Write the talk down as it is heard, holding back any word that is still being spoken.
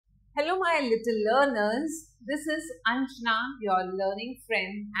Hello, my little learners. This is Anjana, your learning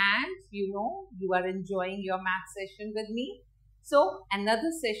friend, and you are enjoying your math session with me. So, another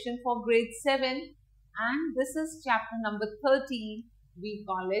session for grade 7, and this is chapter number 13. We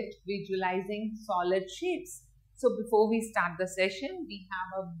call it Visualizing Solid Shapes. So, before we start the session, we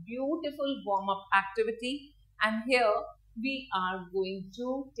have a beautiful warm-up activity, and here we are going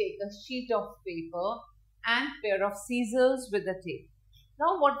to take a sheet of paper and pair of scissors with a tape.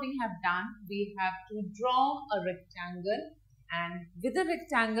 Now what we have done, we have to draw a rectangle, and with a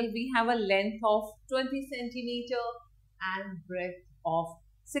rectangle we have a length of 20 centimeter and breadth of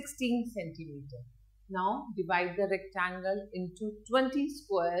 16 centimeter. Now divide the rectangle into 20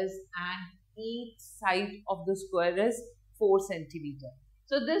 squares and each side of the square is 4 centimeter.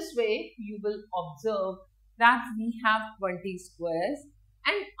 So this way you will observe that we have 20 squares,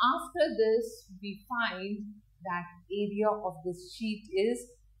 and after this we find that area of this sheet is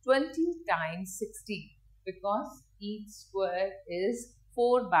 20 times 60 because each square is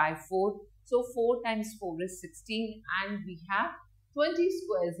 4 by 4. So 4 times 4 is 16 and we have 20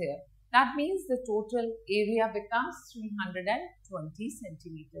 squares here. That means the total area becomes 320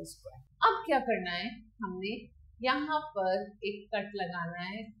 centimeter square. अब क्या करना है, हमने यहाँ पर एक cut लगाना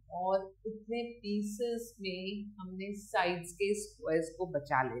है और इतने पीसेस में हमने साइड्स के स्क्वायर्स को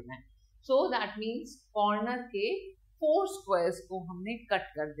बचा लेना है. So that means कॉर्नर के 4 स्क्वायर्स को हमने कट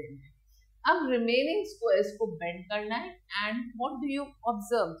कर देना है. अब रिमेनिंग स्क्वायर्स को बेंड करना है and what do you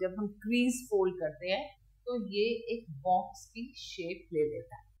observe, जब हम क्रीज फोल्ड करते हैं तो ये एक बॉक्स की शेप ले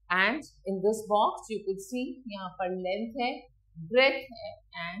लेता है. And in this box you could see यहाँ पर लेंथ है, ब्रेथ है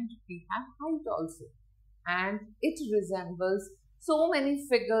and we have height also, and it resembles so many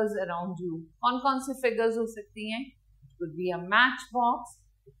figures around you. कौन कौन से फिगर्स हो सकती हैं? It could be a match box,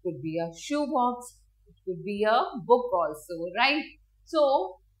 it could be a shoe box, it could be a book also, right? So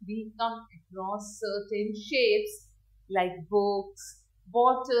we come across certain shapes like books,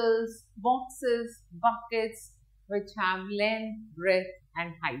 bottles, boxes, buckets which have length, breadth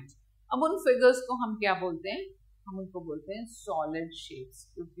and height. अब उन figures को हम क्या बोलते हैं? हम उनको बोलते हैं solid shapes,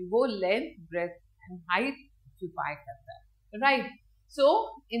 क्योंकि वो length, breadth and height occupy करता है, right? So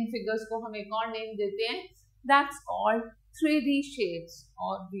इन figures को हम एक और name देते हैं, that's called 3D shapes,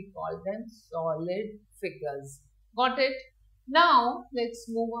 or we call them solid figures. Got it? Now let's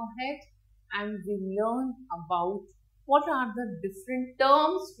move ahead and we learn about what are the different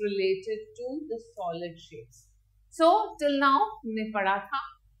terms related to the solid shapes. So till now हमने पढ़ा था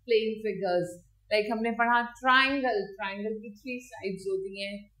plane figures, like हमने पढ़ा triangle, triangle की 3 sides होती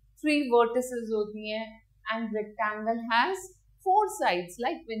हैं, 3 vertices होती हैं, and rectangle has 4 sides.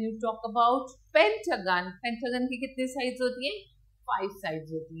 Like when you talk about pentagon, pentagon की कितनी sides होती हैं? 5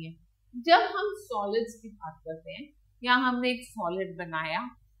 sides होती हैं. जब हम solids की बात करते हैं, यहाँ हमने एक solid बनाया,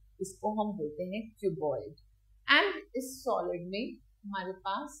 इसको हम बोलते हैं cuboid. And इस solid में हमारे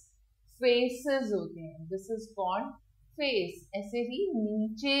पास faces होते हैं. This is called face. ऐसे ही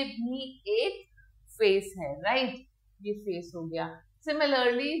नीचे भी एक face है, right? ये face हो गया.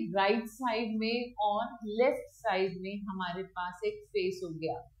 सिमिलरली राइट साइड में और लेफ्ट साइड में हमारे पास एक फेस हो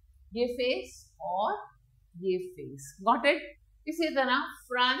गया, ये फेस और ये फेस. Got it? इसी तरह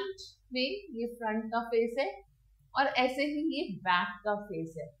फ्रंट में ये फ्रंट का फेस है और ऐसे ही ये बैक का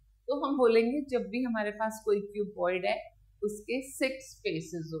फेस है. तो हम बोलेंगे जब भी हमारे पास कोई क्यूबॉइड है उसके 6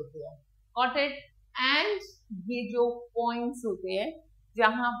 फेसेस होते हैं. Got it? एंड ये जो पॉइंट्स होते हैं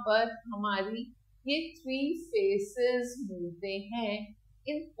जहां पर हमारी ये 3 फेसेस मिलते हैं,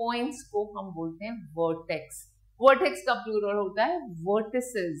 इन पॉइंट्स को हम बोलते हैं वर्टेक्स. वर्टेक्स का प्लूरल होता है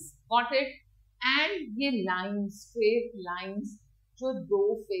वर्टिसेस. Got it? एंड ये लाइंस, स्ट्रेट लाइंस जो 2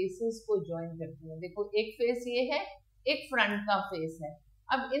 फेसेस को ज्वाइन करती हैं. देखो एक फेस ये है, एक फ्रंट का फेस है.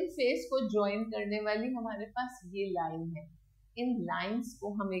 अब इन फेस को ज्वाइन करने वाली हमारे पास ये लाइन है. इन लाइंस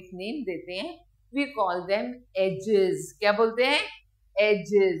को हम एक नेम देते हैं, वी कॉल देम एजेस. क्या बोलते हैं?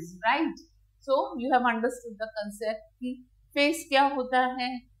 Edges, right? So you have understood the concept कि face क्या होता है,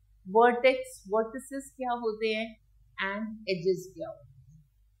 vertex, vertices क्या होते हैं and edges क्या होते हैं,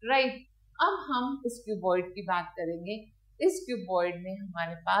 right? अब हम इस cuboid की बात करेंगे. इस cuboid में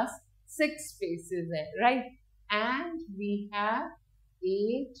हमारे पास 6 faces हैं, right? And we have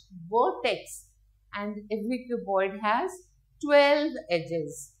 8 vertex and every cuboid has 12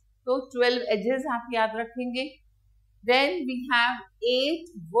 edges. तो 12 edges आप याद रखेंगे. Then we have 8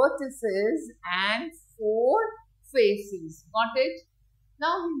 vertices and 4 faces. Got it?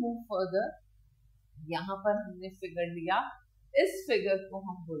 Now we move further. यहाँ पर हमने फिगर लिया. इस फिगर को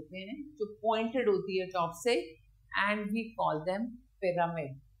हम बोलते हैं जो pointed होती है टॉप से, and we call them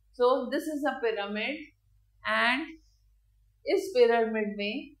pyramid. So this is a pyramid and इस पिरामिड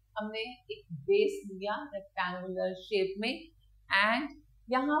में हमने एक बेस लिया रेक्टेंगुलर शेप में एंड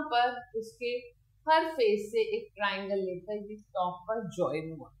यहाँ पर उसके हर फेस से एक ट्राइंगल लेकर ये टॉप पर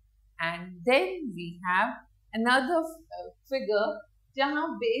ज्वाइन हुआ and then we have another figure जहाँ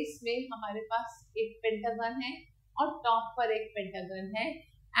बेस में हमारे पास एक पेंटागन है और टॉप पर एक पेंटागन है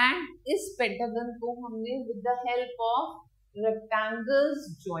एंड इस पेंटागन को हमने with the help of rectangles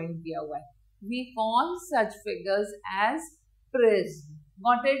join किया हुआ है. We call such figures as prism.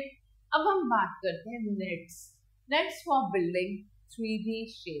 Got it? अब हम बात करते हैं nets. Nets for building 3D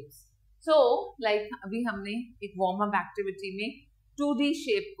shapes. So, like अभी हमने एक warm up activity में 2D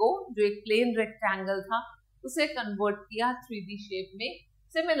shape को जो एक plain rectangle था उसे convert किया 3D shape में.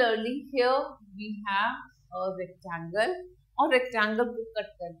 Similarly, here we have a rectangle और rectangle को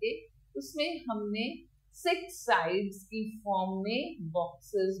cut करके उसमें हमने 6 sides की फॉर्म में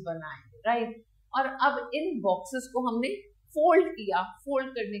बॉक्सेस बनाए, राइट. और अब इन बॉक्सेस को हमने फोल्ड किया. फोल्ड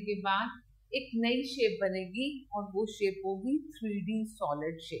करने के बाद एक नई शेप बनेगी और वो शेप होगी 3D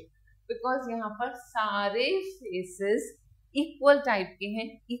सॉलिड शेप, बिकॉज यहाँ पर सारे फेसेस इक्वल टाइप के हैं,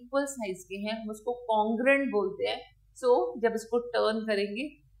 इक्वल साइज के हैं, हम उसको कॉन्ग्रेंट बोलते हैं. सो जब इसको टर्न करेंगे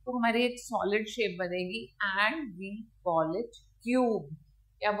तो हमारी एक सॉलिड शेप बनेगी and we call it cube.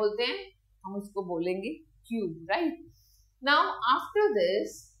 क्या बोलते हैं? हम उसको बोलेंगे cube, right? Now after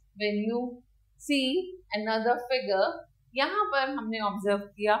this, when you see another figure, यहाँ पर हमने observe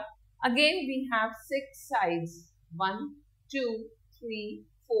किया again we have 6 sides 1 2 3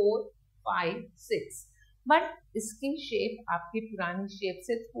 4 5 6 but इसकी shape आपकी पुरानी shape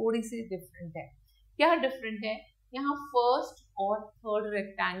से थोड़ी सी different है. क्या different है? यहाँ first और third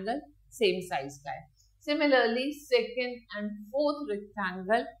rectangle same size का है. Similarly second and fourth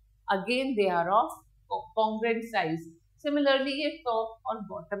rectangle again they are of congruent size. Similarly ये top और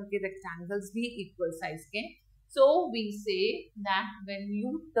bottom के rectangles भी equal size के. So we say that when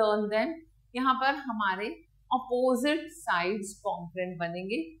you turn them, यहाँ पर हमारे opposite sides congruent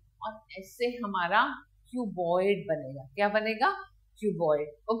बनेंगे और ऐसे हमारा cuboid बनेगा. क्या बनेगा? Cuboid.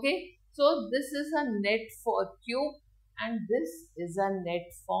 Okay. So this is a net for cube and this is a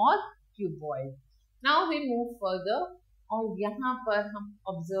net for cuboid. Now we move further और यहाँ पर हम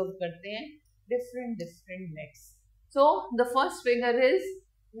observe करते हैं different nets. So the first figure is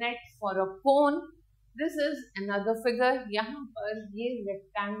net for a cone. This is another figure. यहाँ पर ये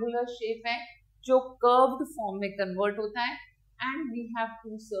rectangular shape है जो curved form में convert होता है and we have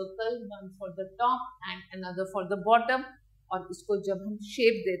 2 circles, one for the top and another for the bottom. और इसको जब हम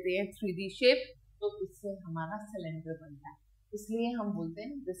shape देते हैं 3D shape तो इससे हमारा cylinder बनता है. इसलिए हम बोलते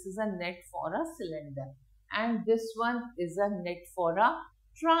हैं this is a net for a cylinder and this one is a net for a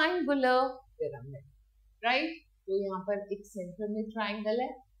triangular pyramid, right? तो यहाँ पर एक सेंटर में ट्राइंगल है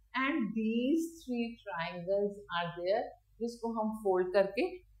and these 3 triangles are there जिसको हम फोल्ड करके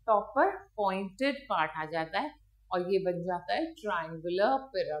टॉप पर पॉइंटेड पार्ट आ जाता है और ये बन जाता है triangular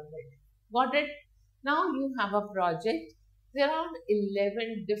pyramid. Got it? Now you have a project. There are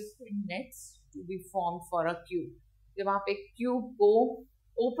 11 different nets to be formed for a cube. जब आप एक क्यूब को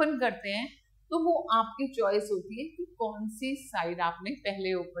ओपन करते हैं तो वो आपकी चॉइस होती है कि कौन सी साइड आपने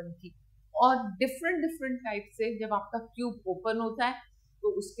पहले ओपन की. और डिफरेंट टाइप से जब आपका क्यूब ओपन होता है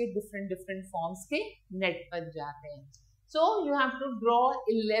तो उसके डिफरेंट फॉर्म्स के नेट बन जाते हैं. So you have to draw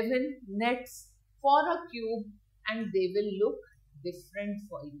 11 nets for a cube and they will look different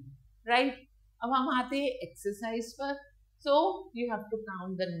for you, right. अब हम आते हैं एक्सरसाइज पर. So you have to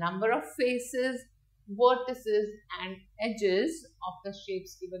count the number of faces, vertices and edges of the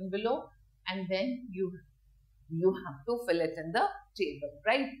shapes given below and then you have to fill it in the table,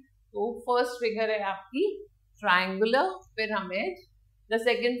 right? So first figure है आपकी triangular pyramid. The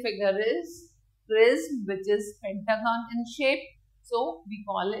second figure is prism which is pentagon in shape, so we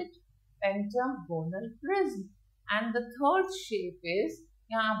call it pentagonal prism. And the third shape is,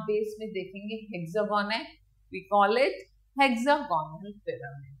 यहाँ आप base में देखेंगे hexagon है, we call it hexagonal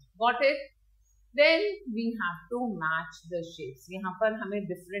pyramid. Got it? Then we have to match the shapes. यहाँ पर हमें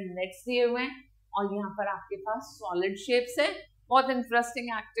different nets दिए हुए हैं और यहाँ पर आपके पास solid shapes है. बहुत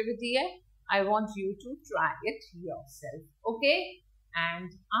interesting activity है. I want you to try it yourself. Okay?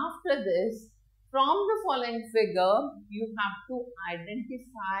 And after this, from the following figure, you have to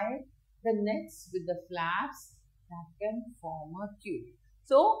identify the nets with the flaps that can form a cube.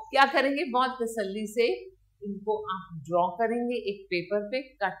 So क्या करेंगे? बहुत तसल्ली से इनको आप draw करेंगे एक paper पे,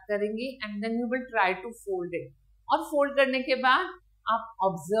 कट करेंगे and then you will try to fold it. और फोल्ड करने के बाद आप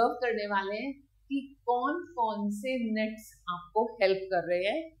ऑब्जर्व करने वाले हैं कि कौन कौन से नेट्स आपको हेल्प कर रहे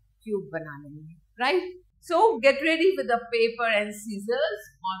हैं क्यूब बनाने में, right. So get ready with the paper and seizures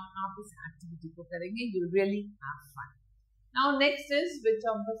और आप इस एक्टिविटी को करेंगे. You really have fun. Now next is, which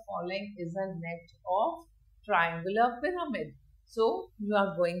of the following is a net of triangular pyramid? So you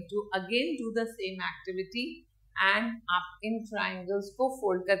are going to again do the same activity and आप इन triangles को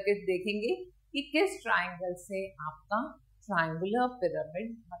fold करके देखेंगे कि किस triangle से आपका triangular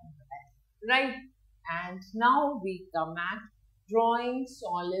pyramid बन रहा है, right? And now we come at drawing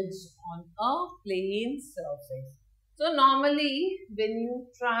solids on a plane surface. So normally when you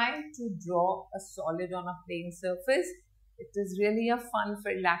try to draw a solid on a plane surface, it is really a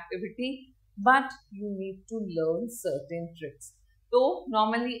fun-filled activity, but you need to learn certain tricks. तो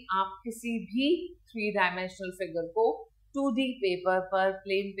normally आप किसी भी 3-dimensional figure को 2D paper पर,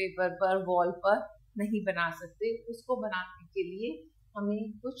 plain paper पर, wall पर नहीं बना सकते. उसको बनाने के लिए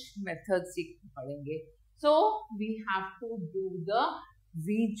हमें कुछ मेथड सीखने पड़ेंगे. So we have to do the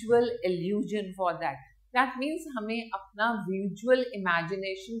visual illusion for that. That means हमें अपना visual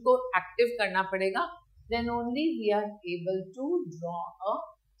imagination को active करना पड़ेगा. Then only we are able to draw a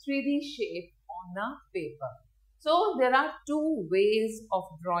 3D shape on a paper. So there are two ways of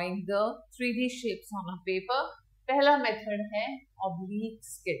drawing the 3D shapes on a paper. पहला method है oblique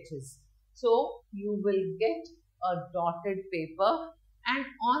sketches. So you will get a dotted paper and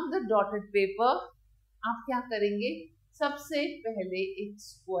on the dotted paper आप क्या करेंगे? सबसे पहले एक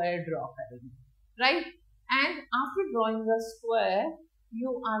square draw करेंगे, right? And after drawing the square,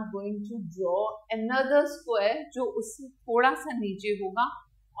 you are going to draw another square जो उससे थोड़ा सा नीचे होगा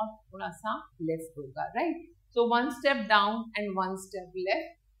और थोड़ा सा left होगा, right? So one step down and one step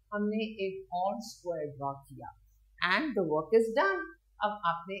left, हमने एक और square draw किया and the work is done. अब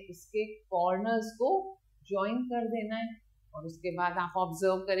आपने इसके corners को join कर देना है और उसके बाद आप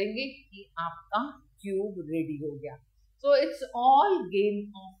observe करेंगे कि आपका cube ready हो गया. So it's all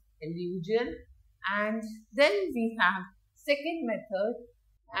game of illusion. And then we have second method,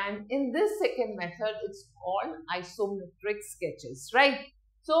 and in this second method it's called isometric sketches, right?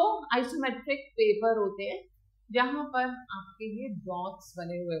 So isometric paper होते हैं जहाँ पर आपके ये dots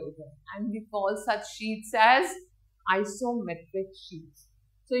बने हुए होते हैं and we call such sheets as isometric sheets.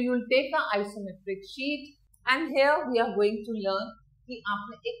 So you will take an isometric sheet and here we are going to learn कि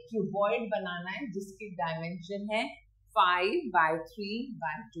आपने एक cuboid बनाना है जिसकी dimension है 5 by 3 by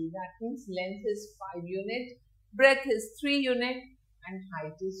 2. That means length is 5 unit, breadth is 3 unit and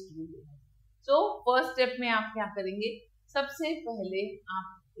height is 2 unit. So first step में आप क्या करेंगे? सबसे पहले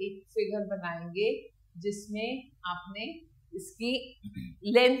आप एक फिगर बनाएंगे जिसमें आपने इसकी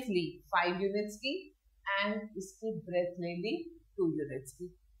लेंथ ली 5 यूनिट्स की एंड इसकी ब्रेथ ले ली 2 यूनिट्स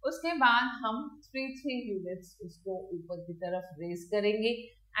की. उसके बाद हम 3 यूनिट्स उसको ऊपर की तरफ रेज करेंगे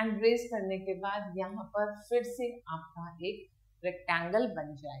एंड रेज करने के बाद यहाँ पर फिर से आपका एक रेक्टेंगल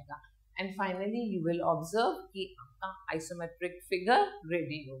बन जाएगा and finally you will observe कि आपका आइसोमेट्रिक फिगर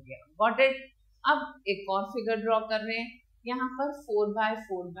रेडी हो गया. Got it? अब एक और फिगर ड्रॉ कर रहे हैं. यहाँ पर 4 by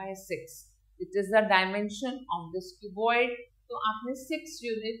 4 by 6 it is the dimension of this cuboid. तो आपने 6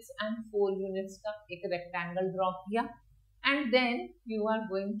 यूनिट्स एंड 4 यूनिट्स का एक रेक्टेंगल ड्रॉ किया and then you are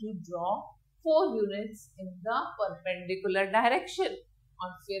going to draw 4 units in the perpendicular direction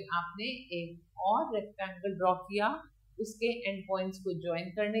और फिर आपने एक और रेक्टेंगल ड्रॉ किया उसके एंड पॉइंट्स को ज्वाइन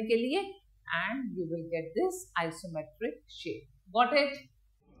करने के लिए and you will get this isometric shape. Got it?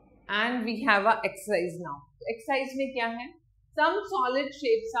 And we have a exercise now. Exercise में क्या है? सम solid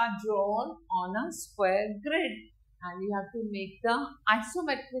shapes are drawn on a square grid and you have to make the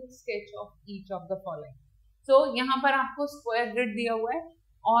isometric sketch of each of the following. सो यहाँ पर आपको square grid दिया हुआ है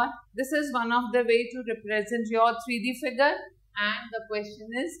और this is one of the way to represent your 3D figure. And the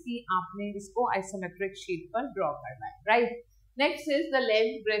question is कि आपने इसको isometric sheet पर draw करना है, right? Next is the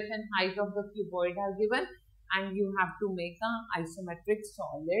length, breadth and height of the cuboid are given and you have to make an isometric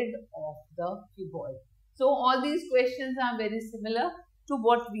solid of the cuboid. So all these questions are very similar to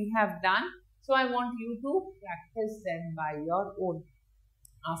what we have done. So I want you to practice them by your own.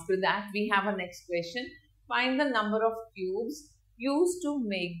 After that we have a next question. Find the number of cubes used to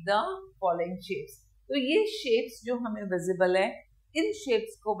make the following shapes. तो ये shapes जो हमें visible है इन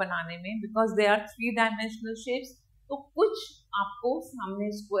shapes को बनाने में because they are 3-dimensional shapes तो कुछ आपको सामने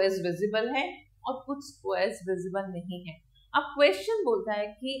स्क्वायर्स विजिबल है और कुछ स्क्वायर्स विजिबल नहीं है. अब क्वेश्चन बोलता है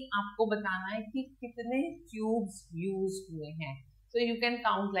कि आपको बताना है कि कितने क्यूब्स यूज हुए हैं. So you can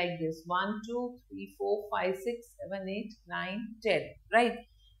count like this 1 2 3 4 5 6 7 8 9 10, right?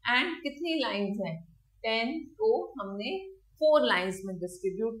 And कितनी लाइंस हैं? 10 को हमने 4 लाइन्स में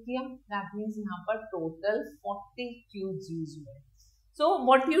डिस्ट्रीब्यूट किया. दैट मीन्स यहाँ पर टोटल 40 क्यूब्स यूज हुए. So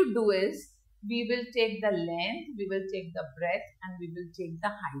what you do is we will take the length, we will take the breath and we will take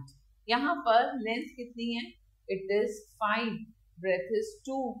the height. यहाँ पर लेंथ कितनी है? It is 5, breath is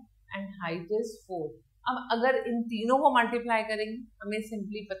 2 and height is 4. अब अगर इन तीनों को multiply करेंगे हमें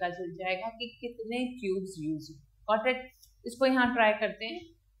सिंपली पता चल जाएगा कि कितने क्यूब्स यूज हुए। Got it? इसको यहाँ ट्राई करते हैं।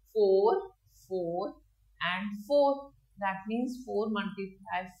 4, 4 and 4. That means 4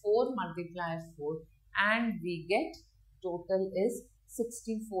 multiply 4 and we get total is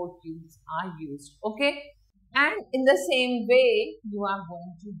 64 cubes are used. Okay? And in the same way, you are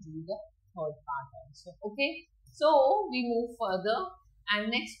going to do the third part also. Okay? So, we move further. And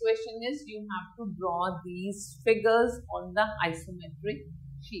next question is, you have to draw these figures on the isometric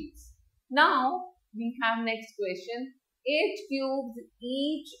sheets. Now, we have next question. 8 cubes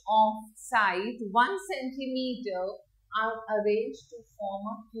each of side 1 centimeter are arranged to form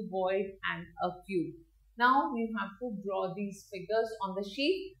a cuboid and a cube. Now, you have to draw these figures on the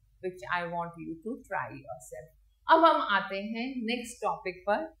sheet which I want you to try yourself. अब हम आते हैं next topic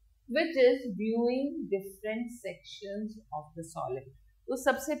पर, which is viewing different sections of the solid. तो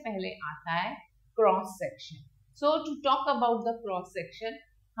सबसे पहले आता है cross section. So to talk about the cross section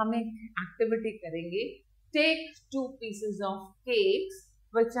हम एक एक्टिविटी करेंगे. Take 2 pieces of cakes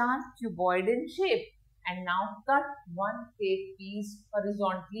which are cuboid in shape and now cut 1 cake piece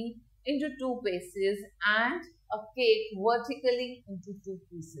horizontally into 2 pieces and a cake vertically into 2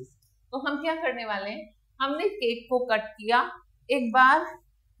 pieces. तो हम क्या करने वाले हैं, हमने केक को कट किया एक बार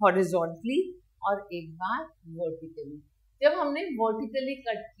हॉरिजॉन्टली और एक बार वर्टिकली. जब हमने वर्टिकली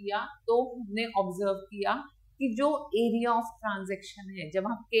कट किया तो हमने ऑब्जर्व किया कि जो एरिया ऑफ ट्रांजैक्शन है, जब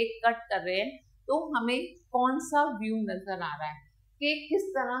हम केक कट कर रहे हैं तो हमें कौन सा व्यू नजर आ रहा है, केक किस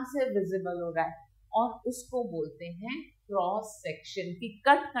तरह से विजिबल हो रहा है, और उसको बोलते हैं क्रॉस सेक्शन. की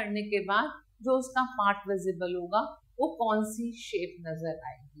कट करने के बाद जो उसका पार्ट विजिबल होगा वो कौन सी शेप नजर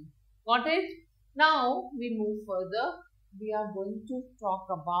आएगी. Got it? Now we move further. We are going to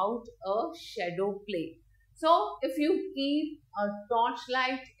talk about a shadow play. So, if you keep a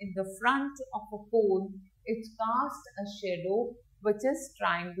torchlight in the front of a cone, it casts a shadow which is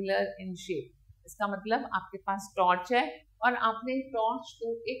triangular in shape. इसका मतलब आपके पास torch है और आपने torch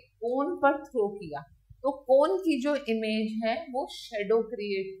को एक कोन पर throw किया, तो कोन की जो इमेज है वो शेडो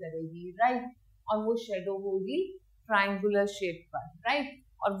क्रिएट करेगी, राइट? और वो शेडो होगी ट्राइंगुलर शेप पर, राइट?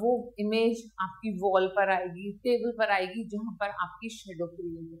 और वो इमेज आपकी वॉल पर आएगी, टेबल पर आएगी, जहां पर आपकी शेडो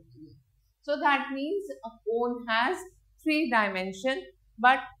क्रिएट होती है. So that means a cone has 3 dimension,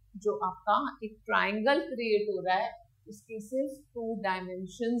 but जो आपका एक ट्राइंगल क्रिएट हो रहा है उसकी सिर्फ 2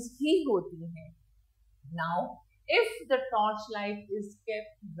 dimensions ही होती हैं. Now, if the torchlight is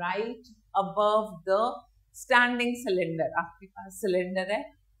kept right above the standing cylinder, आपके पास सिलेंडर है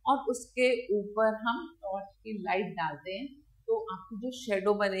और उसके ऊपर हम टॉर्च की लाइट डालते हैं, तो आपकी जो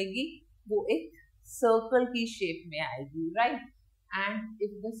शेडो बनेगी वो एक सर्कल की शेप में आएगी, right? And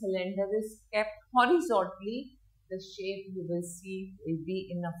if the cylinder is kept horizontally, the shape you will see will be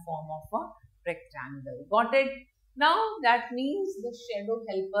in the form of a rectangle. Got it? Now that means the shadow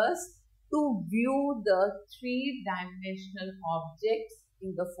helps us to view the 3-dimensional objects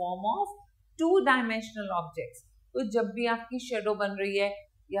in the form of 2-dimensional objects. तो जब भी आपकी shadow बन रही है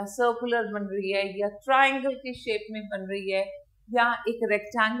या circular बन रही है या ट्राइंगल की शेप में बन रही है या एक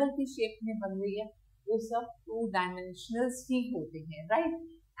रेक्टेंगल की शेप में बन रही है, वो सब 2 dimensionals ही होते हैं, right?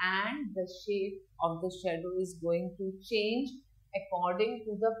 And the shape of the shadow is going to change according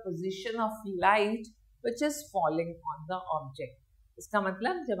to the position of light which is falling on the object. इसका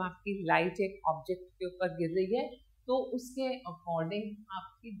मतलब जब आपकी लाइट एक ऑब्जेक्ट के ऊपर गिर रही है तो उसके अकॉर्डिंग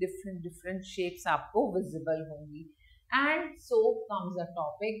आपकी डिफरेंट शेप्स आपको विजिबल होंगी. And so comes a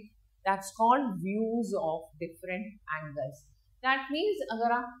topic that's called views of different angles. That means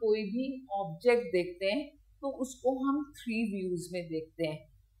अगर आप कोई भी ऑब्जेक्ट देखते हैं तो उसको हम 3 व्यूज में देखते हैं,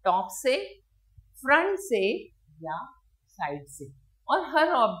 टॉप से, फ्रंट से या साइड से. और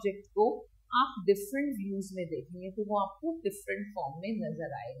हर ऑब्जेक्ट को आप डिफरेंट व्यूज में देखेंगे तो वो आपको डिफरेंट फॉर्म में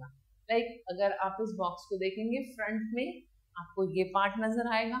नजर आएगा. लाइक अगर आप इस बॉक्स को देखेंगे फ्रंट में आपको ये पार्ट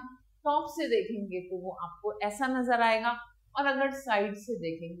नजर आएगा, टॉप से देखेंगे तो वो आपको ऐसा नजर आएगा, और अगर साइड से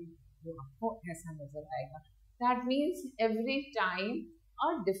देखेंगे तो आपको ऐसा नजर आएगा. That means every time a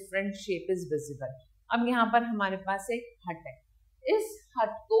different shape is visible. अब यहाँ पर हमारे पास एक हट है. इस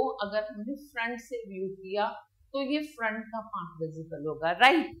हट को अगर हमने फ्रंट से व्यू किया तो ये फ्रंट का पार्ट विजिबल होगा,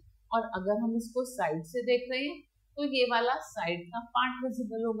 राइट? और अगर हम इसको साइड से देख रहे हैं तो ये वाला साइड का पार्ट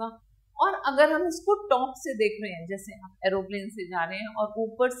विजिबल होगा. और अगर हम इसको टॉप से देख रहे हैं, जैसे आप एरोप्लेन से जा रहे हैं और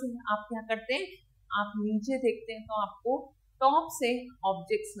ऊपर से आप क्या करते हैं, आप नीचे देखते हैं तो आपको टॉप से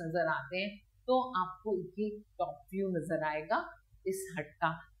ऑब्जेक्ट्स नजर आते हैं, तो आपको ये टॉप व्यू नजर आएगा इस हट का.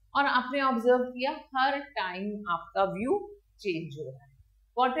 और आपने ऑब्जर्व किया हर टाइम आपका व्यू चेंज हो रहा है.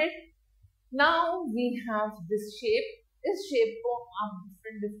 Got it? Now we have this shape इस शेप को आप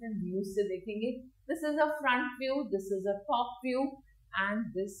डिफरेंट व्यूज से देखेंगे. This is a front view, this is a top view and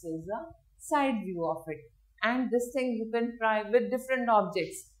this is a side view of it. And this thing you can try with different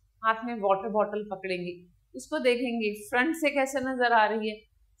objects. हाथ में water bottle पकड़ेंगे, इसको देखेंगे front से कैसे नजर आ रही है,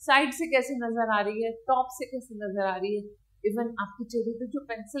 साइड से कैसे नजर आ रही है, टॉप से कैसे नजर आ रही है. इवन आपके चेहरे पे जो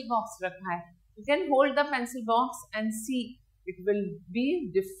पेंसिल बॉक्स रखा है, you can hold the pencil box and see it will be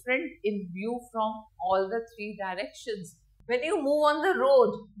different in view from all the three directions. When you move on the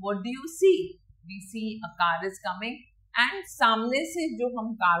road, what do you see? We see a car is coming and सामने से जो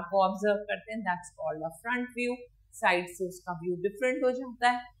हम car को observe करते हैं, that's called a front view. Side से उसका view different हो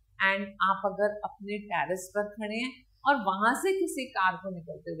जाता है. एंड आप अगर अपने टेरेस पर खड़े हैं और वहां से किसी कार को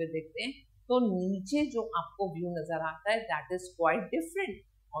निकलते हुए देखते हैं, तो नीचे जो आपको व्यू नजर आता है, दैट इज क्वाइट डिफरेंट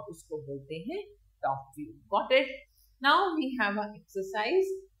और उसको बोलते हैं top view. Got it? Now we have a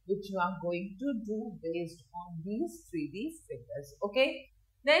exercise which you are going to do based on these 3D figures. Okay,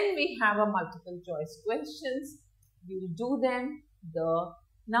 then we have a multiple choice questions. We'll do them. The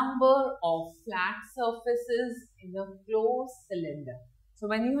number of flat surfaces in a closed cylinder.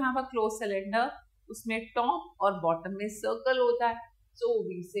 So when you have a closed cylinder, उसमें top और bottom में circle होता है. So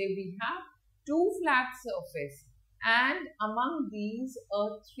we say we have 2 flat surface. And among these a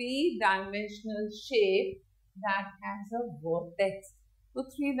 3-dimensional shape that has a vertex. तो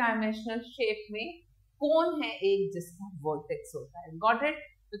 3-dimensional shape में कौन है एक जिसका vertex होता है? Got it?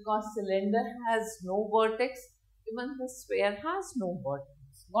 Because cylinder has no vertex, even the sphere has no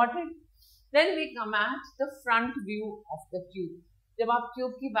vertex. Got it? Then we come at the front view of the cube. जब आप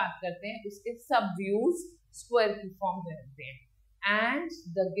क्यूब की बात करते हैं, उसके सब व्यूज स्क्वायर की फॉर्म में रहते हैं. And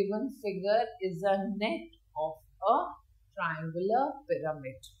the given figure is a net of a triangular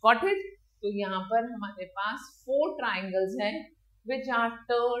pyramid. Got it? तो यहाँ पर हमारे पास 4 triangles हैं which are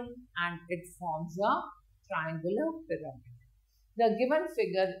turned and it forms a triangular pyramid. The given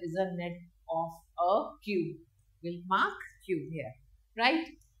figure is a net of a cube. We'll mark cube here,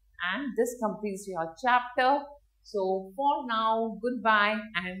 right? And this completes your chapter. So for now, goodbye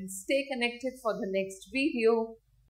and stay connected for the next video.